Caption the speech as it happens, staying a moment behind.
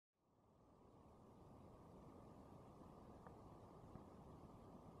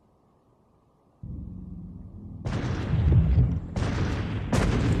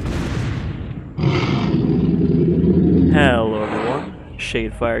Hello everyone,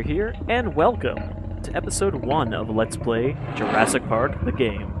 Shadefire here, and welcome to episode 1 of Let's Play Jurassic Park, the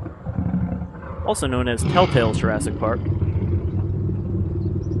game. Also known as Telltale's Jurassic Park.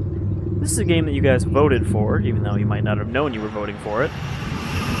 This is a game that you guys voted for, even though you might not have known you were voting for it.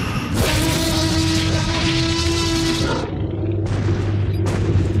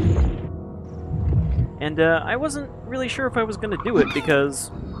 And I wasn't really sure if I was going to do it because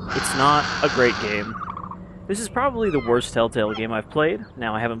it's not a great game. This is probably the worst Telltale game I've played.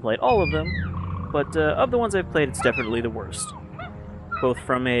 Now, I haven't played all of them, but of the ones I've played, it's definitely the worst. Both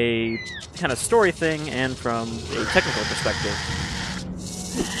from a kind of story thing and from a technical perspective.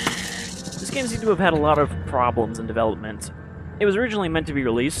 This game seems to have had a lot of problems in development. It was originally meant to be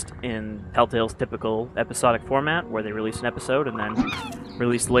released in Telltale's typical episodic format, where they release an episode and then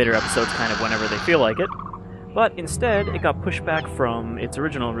release later episodes kind of whenever they feel like it. But instead, it got pushed back from its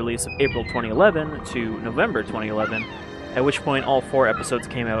original release of April 2011 to November 2011, at which point all 4 episodes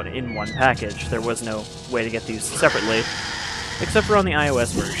came out in one package. There was no way to get these separately, except for on the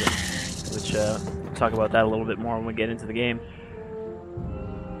iOS version, which we'll talk about that a little bit more when we get into the game.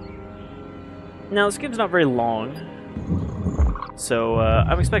 Now, this game's not very long, so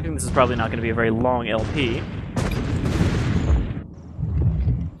I'm expecting this is probably not going to be a very long LP.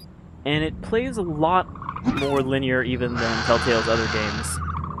 And it plays a lot more linear even than Telltale's other games.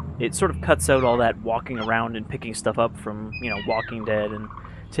 It sort of cuts out all that walking around and picking stuff up from, you know, Walking Dead and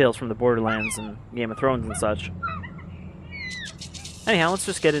Tales from the Borderlands and Game of Thrones and such. Anyhow, let's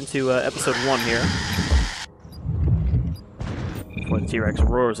just get into episode 1 here. Before the T-Rex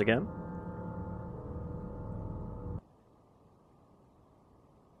roars again.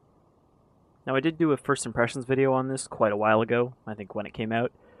 Now, I did do a first impressions video on this quite a while ago, I think when it came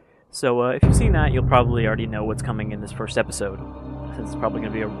out. So if you've seen that, you'll probably already know what's coming in this first episode, since it's probably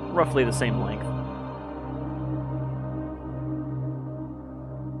going to be roughly the same length.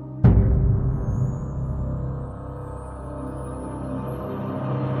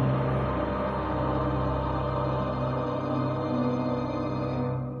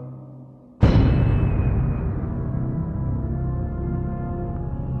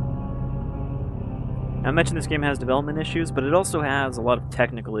 I mentioned this game has development issues, but it also has a lot of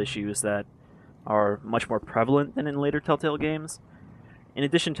technical issues that are much more prevalent than in later Telltale games. In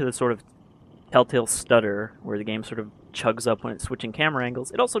addition to the sort of Telltale stutter, where the game sort of chugs up when it's switching camera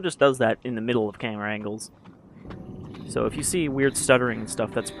angles, it also just does that in the middle of camera angles. So if you see weird stuttering and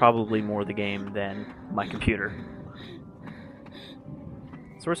stuff, that's probably more the game than my computer.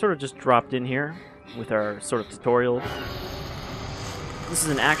 So we're sort of just dropped in here with our sort of tutorial. This is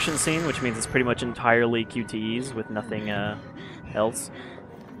an action scene, which means it's pretty much entirely QTEs with nothing else.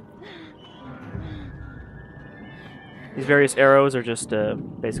 These various arrows are just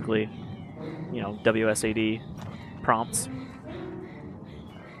basically, you know, WSAD prompts.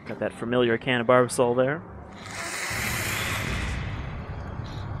 Got that familiar can of Barbasol there.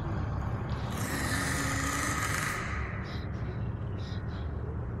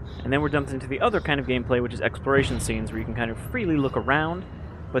 And then we're dumped into the other kind of gameplay, which is exploration scenes, where you can kind of freely look around,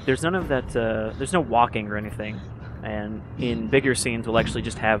 but there's none of that, there's no walking or anything. And in bigger scenes, we'll actually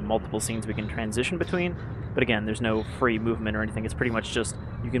just have multiple scenes we can transition between, but again, there's no free movement or anything. It's pretty much just,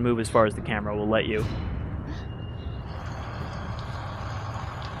 you can move as far as the camera will let you.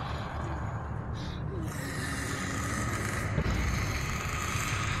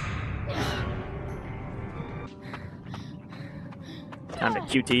 Time to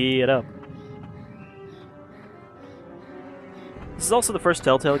QTE it up. This is also the first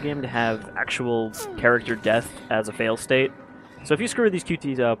Telltale game to have actual character death as a fail state. So if you screw these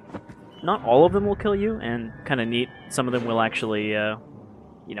QTEs up, not all of them will kill you, and kind of neat, some of them will actually,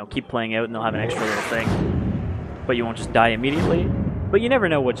 you know, keep playing out and they'll have an extra little thing. But you won't just die immediately. But you never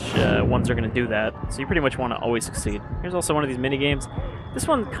know which ones are going to do that, so you pretty much want to always succeed. Here's also one of these mini-games. This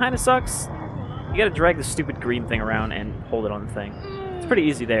one kind of sucks. You gotta drag the stupid green thing around and hold it on the thing. It's pretty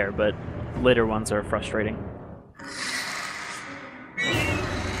easy there, but later ones are frustrating.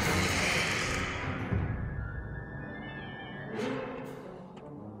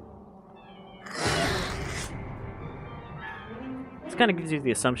 This kind of gives you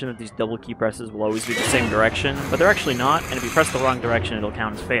the assumption that these double key presses will always be the same direction, but they're actually not, and if you press the wrong direction, it'll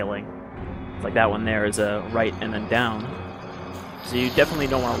count as failing. It's like that one there is a right and then down. So you definitely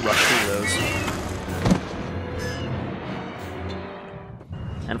don't want to rush through those.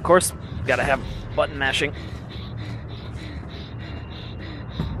 And of course, you gotta have button mashing.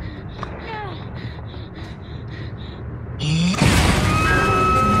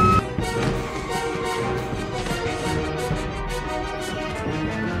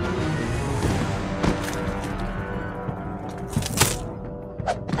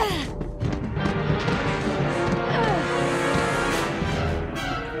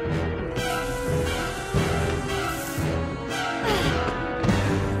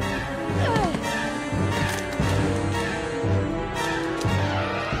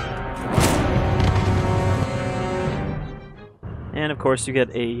 And of course you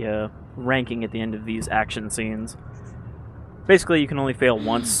get a ranking at the end of these action scenes. Basically you can only fail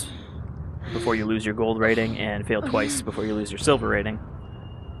once before you lose your gold rating, and fail twice before you lose your silver rating.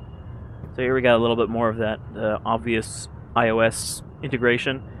 So here we got a little bit more of that obvious iOS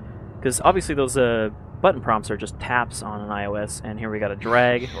integration, because obviously those button prompts are just taps on an iOS, and here we got a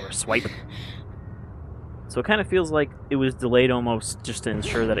drag or a swipe. So it kind of feels like it was delayed almost just to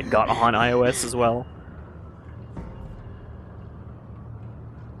ensure that it got on iOS as well.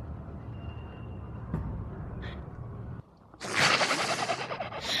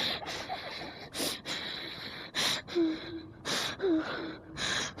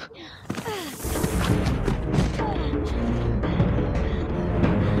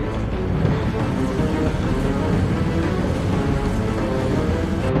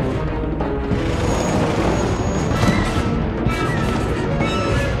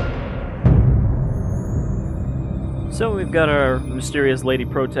 So we've got our mysterious lady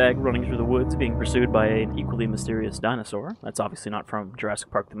protag running through the woods, being pursued by an equally mysterious dinosaur. That's obviously not from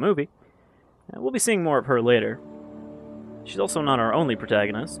Jurassic Park the movie. We'll be seeing more of her later. She's also not our only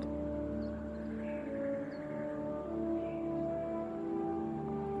protagonist.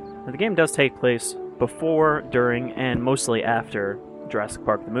 Now, the game does take place before, during, and mostly after Jurassic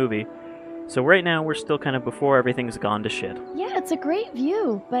Park the movie. So right now we're still kind of before everything's gone to shit. Yeah, it's a great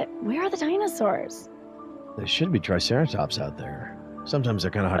view, but where are the dinosaurs? There should be Triceratops out there. Sometimes they're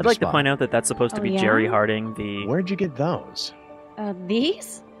kind of hard to spot. I'd like to point out that that's supposed to be Gerry Harding, the... Where'd you get those?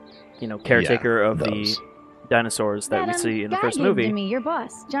 These? You know, caretaker of the dinosaurs that we see in the first movie. To me, your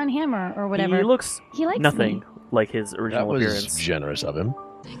boss, John Hammer or whatever. He looks nothing me. like his original appearance. That was generous of him.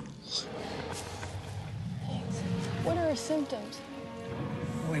 What are her symptoms?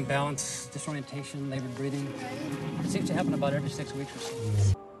 Low imbalance, disorientation, labored breathing. It seems to happen about every 6 weeks or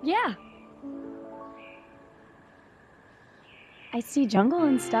so. Yeah. I see jungle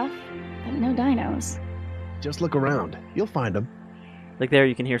and stuff, but no dinos. Just look around. You'll find them. Like there,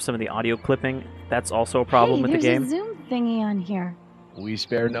 you can hear some of the audio clipping. That's also a problem with the game. There's a zoom thingy on here. We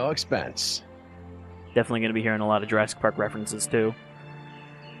spare no expense. Definitely going to be hearing a lot of Jurassic Park references, too.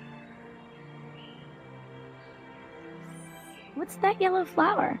 What's that yellow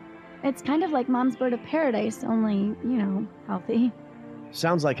flower? It's kind of like Mom's Bird of Paradise, only, you know, healthy.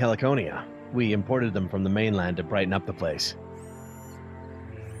 Sounds like heliconia. We imported them from the mainland to brighten up the place.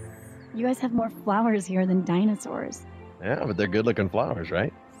 You guys have more flowers here than dinosaurs. Yeah, but they're good-looking flowers,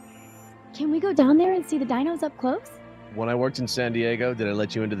 right? Can we go down there and see the dinos up close? When I worked in San Diego, did I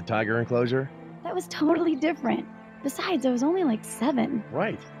let you into the tiger enclosure? That was totally different. Besides, I was only like 7.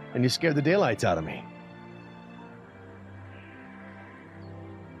 Right. And you scared the daylights out of me.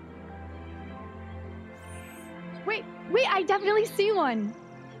 Wait, I definitely see one.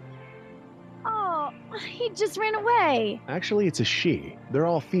 Oh, he just ran away. Actually, it's a she. They're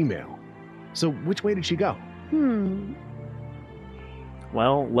all female. So which way did she go?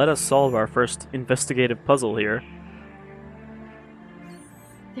 Well, let us solve our first investigative puzzle here.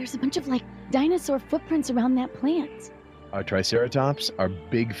 There's a bunch of, like, dinosaur footprints around that plant. Our Triceratops are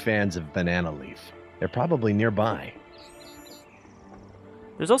big fans of banana leaf. They're probably nearby.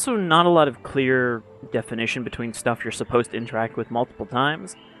 There's also not a lot of clear definition between stuff you're supposed to interact with multiple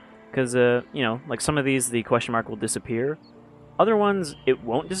times. Because, you know, like some of these, the question mark will disappear. Other ones, it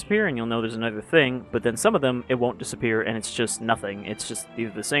won't disappear and you'll know there's another thing, but then some of them, it won't disappear and it's just nothing. It's just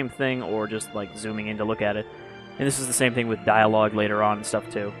either the same thing or just, like, zooming in to look at it. And this is the same thing with dialogue later on and stuff,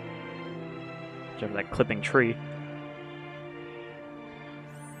 too. Whichever that clipping tree.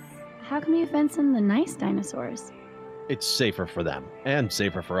 How come you fence in the nice dinosaurs? It's safer for them, and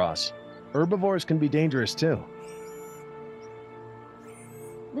safer for us. Herbivores can be dangerous, too.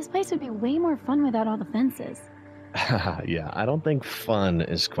 This place would be way more fun without all the fences. Yeah, I don't think fun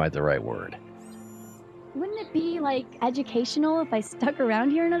is quite the right word. Wouldn't it be, like, educational if I stuck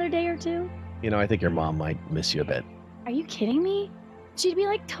around here another day or two? You know, I think your mom might miss you a bit. Are you kidding me? She'd be,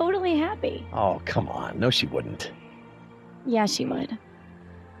 like, totally happy. Oh, come on. No, she wouldn't. Yeah, she would.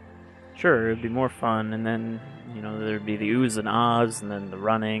 Sure, it'd be more fun, and then, you know, there'd be the oohs and ahs, and then the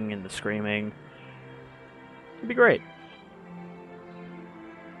running and the screaming. It'd be great.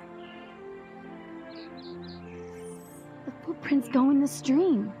 The footprints go in the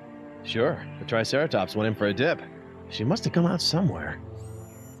stream. Sure, the Triceratops went in for a dip. She must have come out somewhere.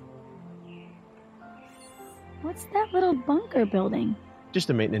 What's that little bunker building? Just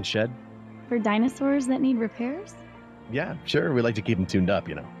a maintenance shed. For dinosaurs that need repairs? Yeah, sure, we like to keep them tuned up,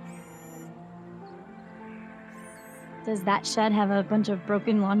 you know. Does that shed have a bunch of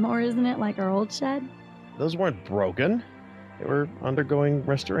broken lawnmowers in it like our old shed? Those weren't broken. They were undergoing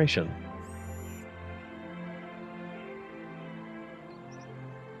restoration.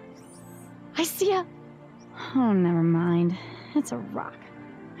 idea. Oh, never mind. It's a rock.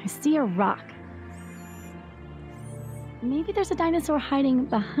 I see a rock. Maybe there's a dinosaur hiding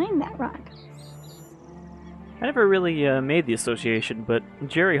behind that rock. I never really made the association, but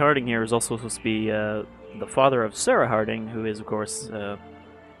Gerry Harding here is also supposed to be the father of Sarah Harding, who is, of course,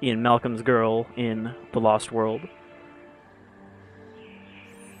 Ian Malcolm's girl in The Lost World.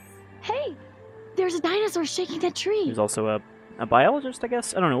 Hey, there's a dinosaur shaking that tree. He's also a biologist, I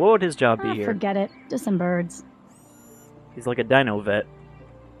guess? I don't know. What would his job be here? Forget it. Just some birds. He's like a dino vet.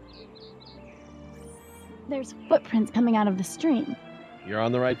 There's footprints coming out of the stream. You're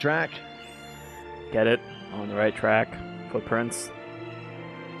on the right track. Get it? On the right track. Footprints.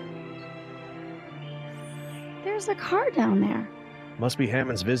 There's a car down there. Must be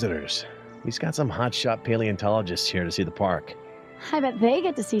Hammond's visitors. He's got some hotshot paleontologists here to see the park. I bet they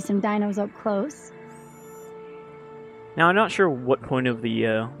get to see some dinos up close. Now, I'm not sure what point of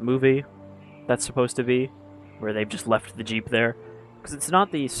the movie that's supposed to be, where they've just left the Jeep there. Because it's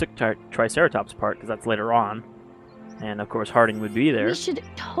not the sick Triceratops part, because that's later on. And, of course, Harding would be there. We should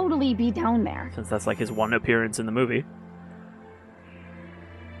totally be down there. Since that's like his one appearance in the movie.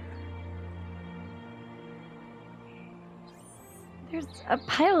 There's a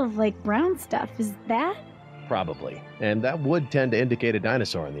pile of, like, brown stuff. Is that? Probably. And that would tend to indicate a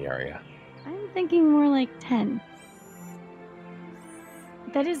dinosaur in the area. I'm thinking more like 10.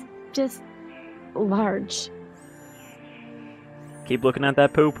 That is just large. Keep looking at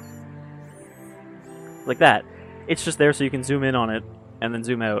that poop. Like that. It's just there so you can zoom in on it, and then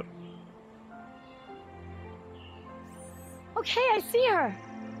zoom out. Okay, I see her.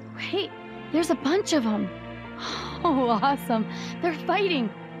 Wait, there's a bunch of them. Oh, awesome. They're fighting.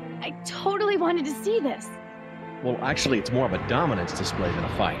 I totally wanted to see this. Well, actually, it's more of a dominance display than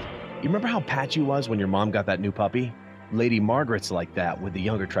a fight. You remember how patchy was when your mom got that new puppy? Lady Margaret's like that with the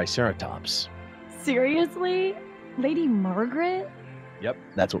younger Triceratops. Seriously? Lady Margaret? Yep,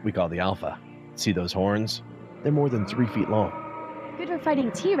 that's what we call the alpha. See those horns? They're more than 3 feet long. Good for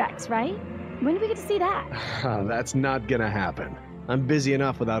fighting T-Rex, right? When do we get to see that? That's not gonna happen. I'm busy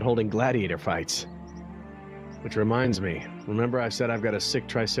enough without holding gladiator fights. Which reminds me, remember I said I've got a sick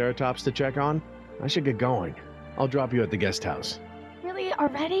Triceratops to check on? I should get going. I'll drop you at the guest house. Really?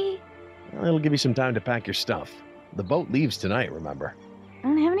 Already? Well, it'll give you some time to pack your stuff. The boat leaves tonight, remember? I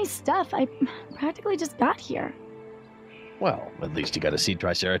don't have any stuff. I practically just got here. Well, at least you got to see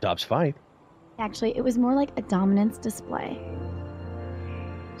Triceratops fight. Actually, it was more like a dominance display.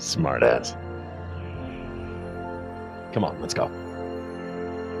 Smartass. Come on, let's go.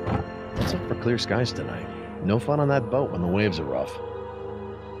 Let's hope for clear skies tonight. No fun on that boat when the waves are rough.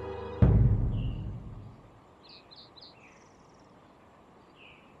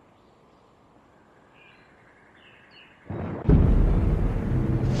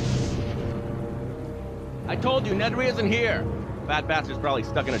 I told you, Nedry isn't here. Fat bastard's probably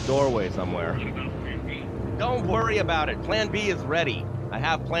stuck in a doorway somewhere. Don't worry about it. Plan B is ready. I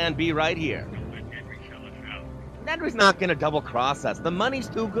have Plan B right here. Nedry's not gonna double-cross us. The money's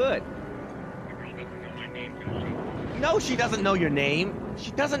too good. No, she doesn't know your name.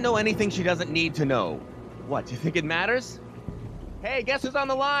 She doesn't know anything she doesn't need to know. What, do you think it matters? Hey, guess who's on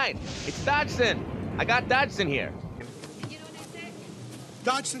the line? It's Dodgson. I got Dodgson here.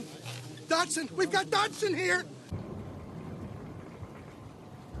 Dodgson! Dodgson! We've got Dodgson here!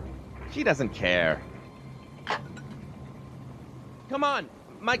 She doesn't care. Come on,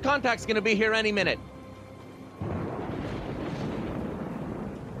 my contact's gonna be here any minute.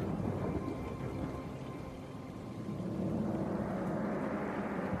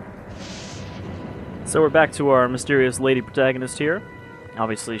 So we're back to our mysterious lady protagonist here.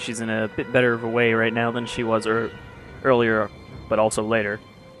 Obviously, she's in a bit better of a way right now than she was earlier, but also later,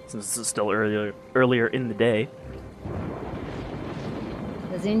 since this is still earlier in the day.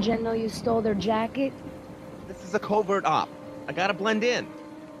 Does Ingen know you stole their jacket? This is a covert op. I gotta blend in.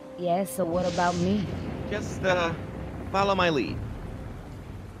 Yeah, so what about me? Just, follow my lead.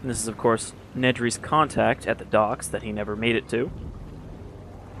 And this is, of course, Nedry's contact at the docks that he never made it to.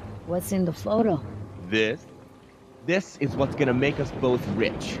 What's in the photo? This is what's gonna make us both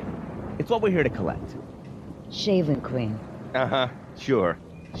rich. It's what we're here to collect. Shaving cream. Uh-huh, sure.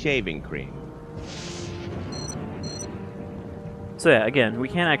 Shaving cream. So yeah, again, we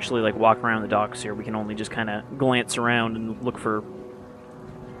can't actually like walk around the docks here. We can only just kind of glance around and look for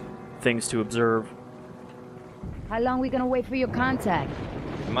things to observe. How long we gonna wait for your contact?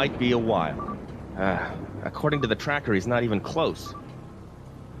 It might be a while. According to the tracker, he's not even close.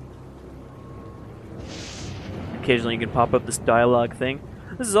 Occasionally you can pop up this dialogue thing.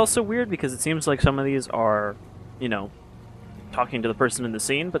 This is also weird because it seems like some of these are, you know, talking to the person in the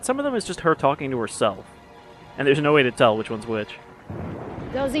scene, but some of them is just her talking to herself. And there's no way to tell which one's which.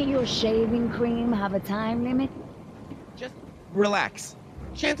 Doesn't your shaving cream have a time limit? Just relax.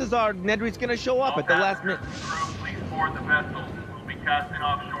 Chances are Nedry's gonna show up at the last minute. Please board the vessel. We'll be casting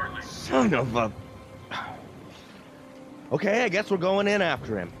off shortly. Son of a... Okay, I guess we're going in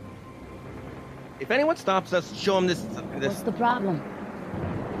after him. If anyone stops us, show him this... What's the problem?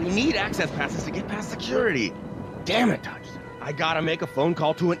 We need access passes to get past security. Damn it, Dodgson. I gotta make a phone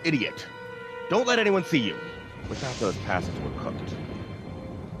call to an idiot. Don't let anyone see you. Without those passes, we're cooked.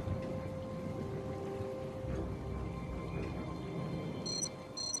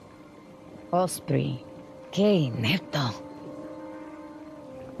 Osprey. Que neto.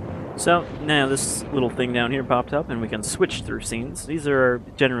 So, now this little thing down here popped up, and we can switch through scenes. These are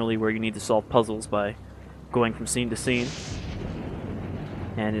generally where you need to solve puzzles by going from scene to scene.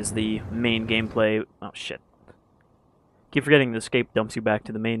 And is the main gameplay... Oh, shit. Keep forgetting the escape dumps you back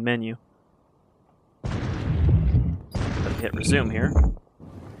to the main menu. Let me hit resume here.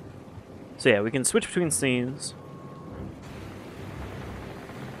 So yeah, we can switch between scenes.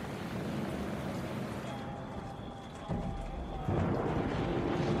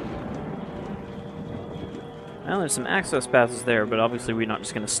 Well, there's some access passes there, but obviously we're not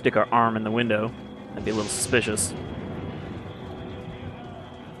just going to stick our arm in the window. That'd be a little suspicious.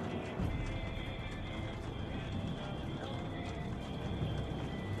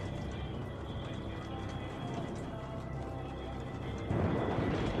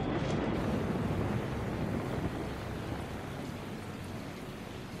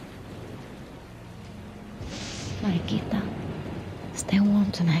 Mariquita, stay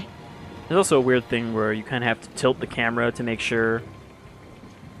warm tonight. There's also a weird thing where you kind of have to tilt the camera to make sure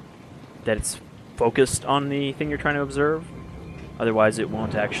that it's focused on the thing you're trying to observe. Otherwise, it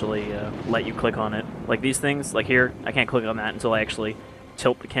won't actually let you click on it. Like these things, like here, I can't click on that until I actually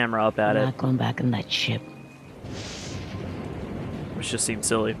tilt the camera up at I'm it. not going back in that ship. Which just seems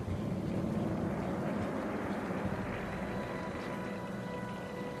silly.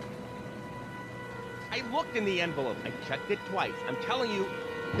 I looked in the envelope. I checked it twice. I'm telling you,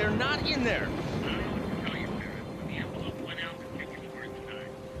 they're not in there.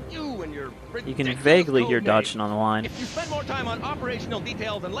 You and your You can vaguely hear Dodgson on the line. If you spend more time on operational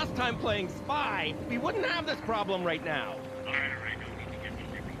details and less time playing spy, we wouldn't have this problem right now.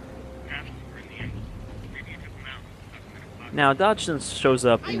 Now, Dodgson shows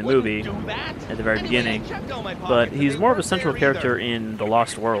up in the movie at the very beginning, but he's more of a central character in The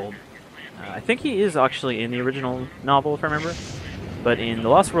Lost World. I think he is actually in the original novel, if I remember. But in the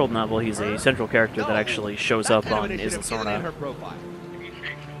Lost World novel, he's a central character that actually shows up on Isla Sorna.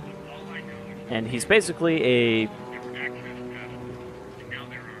 And he's basically a...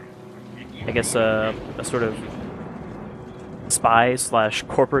 I guess a sort of spy /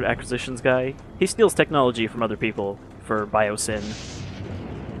 corporate acquisitions guy. He steals technology from other people for Biosyn,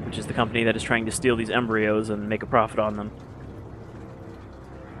 which is the company that is trying to steal these embryos and make a profit on them.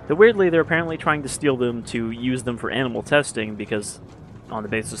 Though weirdly, they're apparently trying to steal them to use them for animal testing because, on the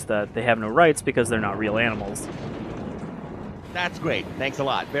basis that they have no rights because they're not real animals. That's great. Thanks a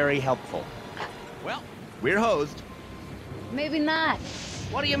lot. Very helpful. Well, we're hosed. Maybe not.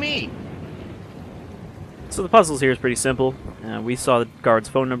 What do you mean? So the puzzles here is pretty simple. We saw the guard's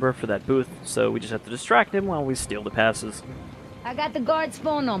phone number for that booth, so we just have to distract him while we steal the passes. I got the guard's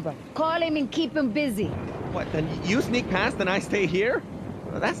phone number. Call him and keep him busy. What, then you sneak past and I stay here?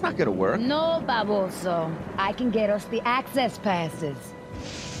 Well, that's not gonna work. No, baboso. I can get us the access passes.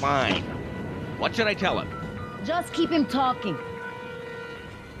 Fine. What should I tell him? Just keep him talking.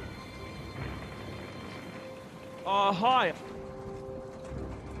 Hi.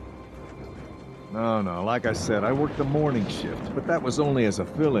 No, like I said, I worked the morning shift, but that was only as a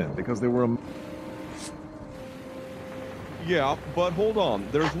fill-in because there were Yeah, but hold on.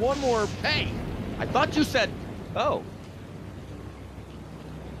 There's one more... Hey! I thought you said... Oh.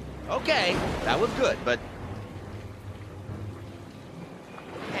 Okay, that was good, but...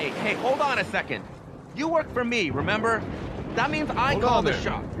 Hey, hold on a second. You work for me, remember? That means I call the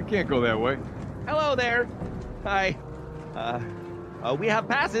shot. You can't go that way. Hello there. Hi. We have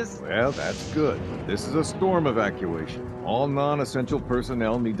passes. Well, that's good. This is a storm evacuation. All non-essential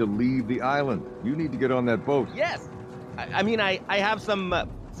personnel need to leave the island. You need to get on that boat. Yes. I mean, I have some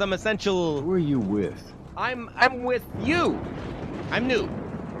essential... Who are you with? I'm with you. I'm new.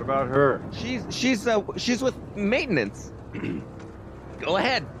 What about her? She's with maintenance. Go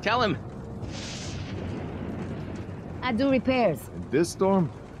ahead, tell him. I do repairs. In this storm?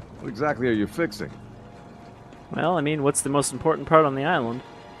 What exactly are you fixing? Well, I mean, what's the most important part on the island?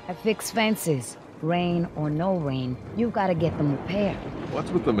 I fix fences. Rain or no rain, you've got to get them repaired. What's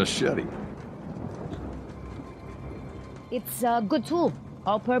with the machete? It's a good tool.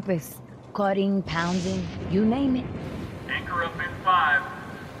 All purpose. Cutting, pounding, you name it. Anchor up in 5.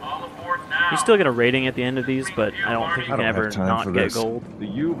 All aboard now. You still get a rating at the end of these, but I don't think you can ever not get gold. Do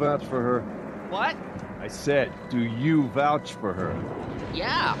you vouch for her? What? I said, do you vouch for her?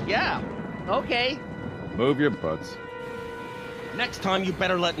 Yeah. Okay. Move your butts. Next time you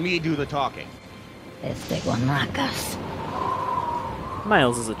better let me do the talking. Este guanacas.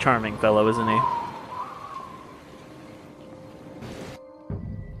 Miles is a charming fellow, isn't he?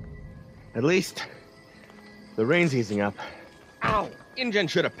 At least, the rain's easing up. Ow! InGen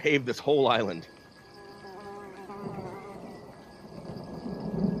should have paved this whole island.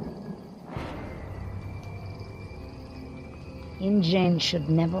 InGen should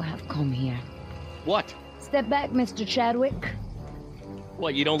never have come here. What? Step back, Mr. Chadwick.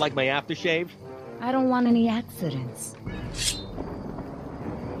 What, you don't like my aftershave? I don't want any accidents.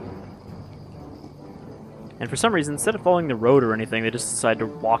 And for some reason, instead of following the road or anything, they just decide to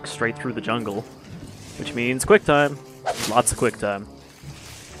walk straight through the jungle. Which means quick time. Lots of quick time.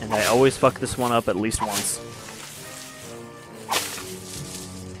 And I always fuck this one up at least once.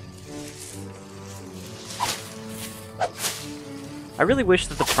 I really wish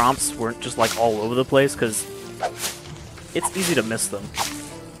that the prompts weren't just like all over the place, because it's easy to miss them.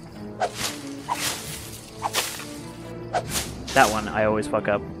 That one I always fuck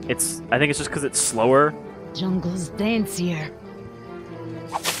up. I think it's just because it's slower. Jungle's dancier.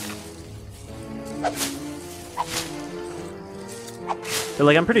 But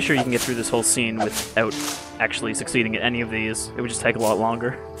like, I'm pretty sure you can get through this whole scene without actually succeeding at any of these. It would just take a lot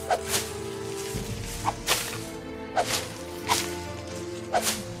longer.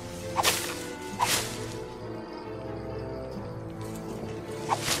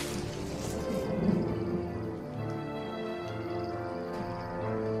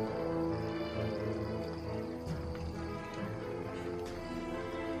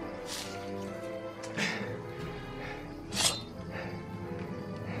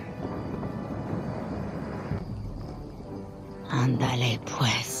 Ándale,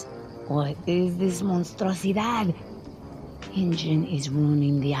 pues. What is this monstruosidad? InGen is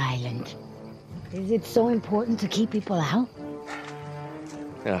ruining the island. Is it so important to keep people out?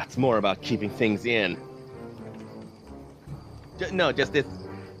 It's more about keeping things in. No, just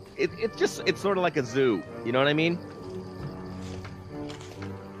it's sort of like a zoo. You know what I mean?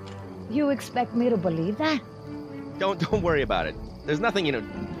 You expect me to believe that? Don't worry about it. There's nothing,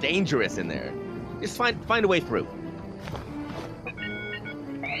 dangerous in there. Just find a way through.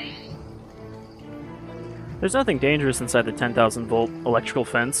 There's nothing dangerous inside the 10,000 volt electrical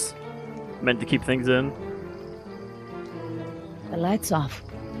fence, meant to keep things in. The light's off.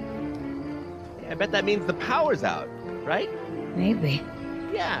 I bet that means the power's out, right? Maybe.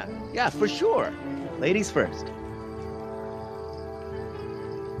 Yeah, for sure. Ladies first.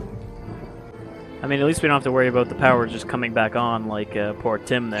 I mean, at least we don't have to worry about the power just coming back on like poor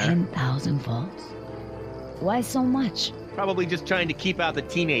Tim there. 10,000 volts? Why so much? Probably just trying to keep out the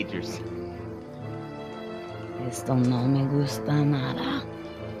teenagers. Esto no me gusta nada.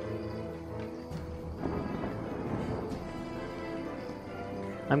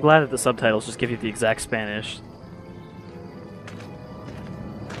 I'm glad that the subtitles just give you the exact Spanish.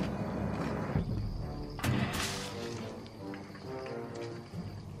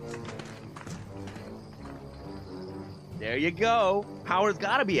 There you go. Power's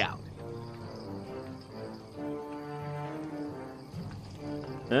gotta be out.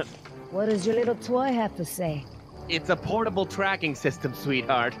 Yep. What does your little toy have to say? It's a portable tracking system,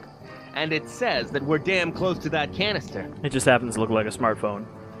 sweetheart. And it says that we're damn close to that canister. It just happens to look like a smartphone.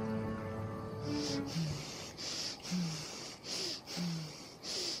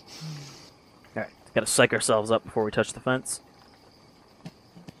 Alright, gotta psych ourselves up before we touch the fence.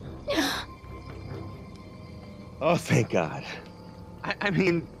 Oh, thank God. I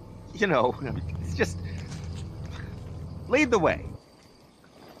mean, it's just... Lead the way.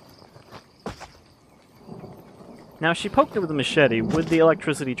 Now, if she poked it with a machete, would the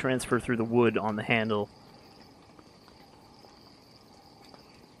electricity transfer through the wood on the handle?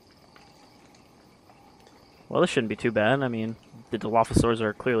 Well, this shouldn't be too bad. I mean, the Dilophosaurs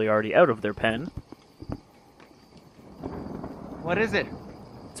are clearly already out of their pen. What is it?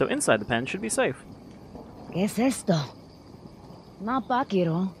 So inside the pen should be safe. ¿Qué es esto? Not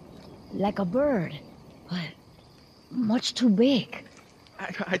pájaro. Like a bird. But much too big.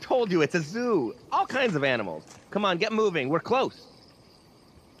 I told you, it's a zoo. All kinds of animals. Come on, get moving. We're close.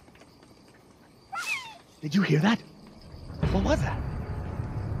 Did you hear that? What was that?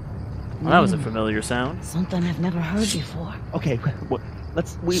 Well, that was a familiar sound. Something I've never heard before. Okay,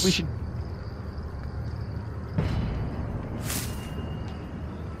 we should...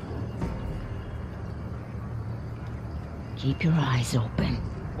 Keep your eyes open.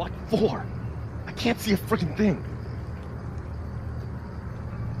 What for? I can't see a freaking thing.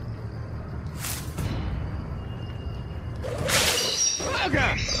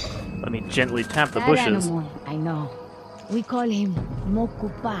 Let me gently tap the That bushes. animal, I know. We call him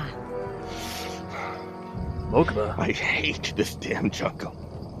Mokupa. Mokuba. I hate this damn jungle.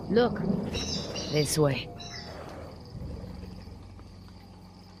 Look, this way.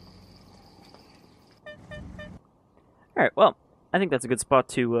 Alright, well, I think that's a good spot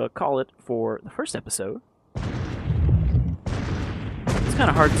to call it for the first episode. It's kind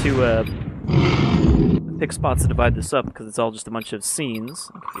of hard to pick spots to divide this up because it's all just a bunch of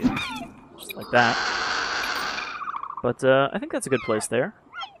scenes. Just like that. But I think that's a good place there.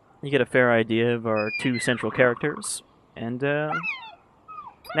 You get a fair idea of our two central characters. And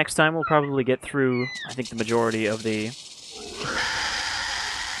next time we'll probably get through, I think, the majority of the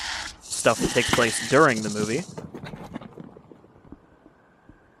stuff that takes place during the movie.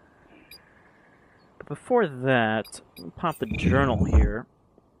 But before that, we'll pop the journal here.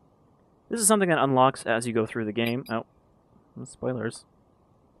 This is something that unlocks as you go through the game. Oh, spoilers.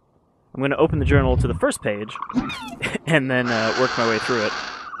 I'm going to open the journal to the first page, and then work my way through it.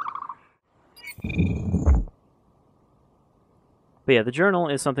 But yeah, the journal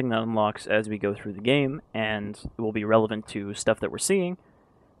is something that unlocks as we go through the game, and it will be relevant to stuff that we're seeing.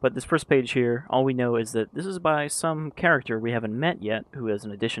 But this first page here, all we know is that this is by some character we haven't met yet, who is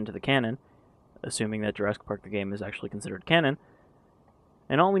an addition to the canon, assuming that Jurassic Park the game is actually considered canon.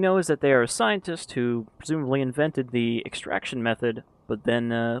 And all we know is that they are a scientist who presumably invented the extraction method, but then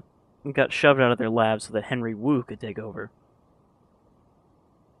got shoved out of their lab so that Henry Wu could take over.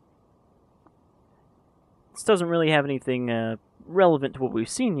 This doesn't really have anything relevant to what we've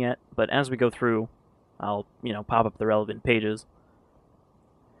seen yet, but as we go through, I'll, pop up the relevant pages.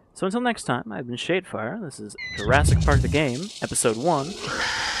 So until next time, I've been Shadefire. This is Jurassic Park the Game, Episode 1. And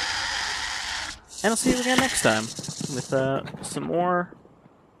I'll see you again next time with some more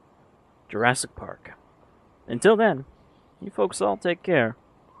Jurassic Park. Until then, you folks all take care.